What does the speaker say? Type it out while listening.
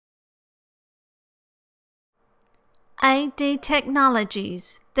AD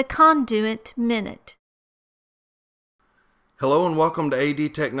Technologies, the Conduit Minute. Hello and welcome to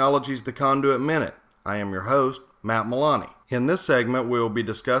AD Technologies, the Conduit Minute. I am your host, Matt Milani. In this segment, we will be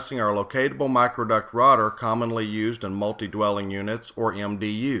discussing our locatable microduct rotor commonly used in multi-dwelling units, or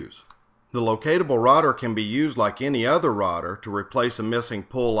MDUs. The locatable rotor can be used like any other rotor to replace a missing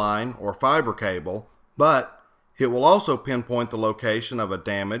pull line or fiber cable, but it will also pinpoint the location of a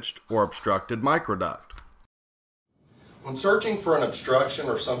damaged or obstructed microduct. When searching for an obstruction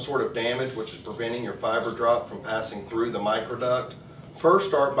or some sort of damage which is preventing your fiber drop from passing through the microduct, first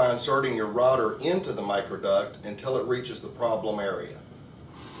start by inserting your rotor into the microduct until it reaches the problem area.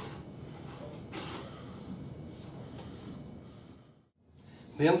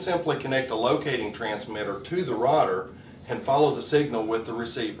 Then simply connect a locating transmitter to the rotor and follow the signal with the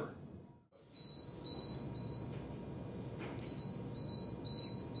receiver.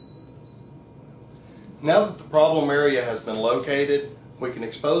 Now that the problem area has been located, we can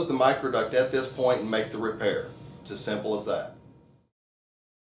expose the microduct at this point and make the repair. It's as simple as that.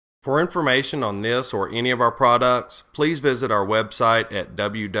 For information on this or any of our products, please visit our website at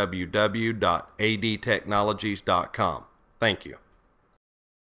www.adtechnologies.com. Thank you.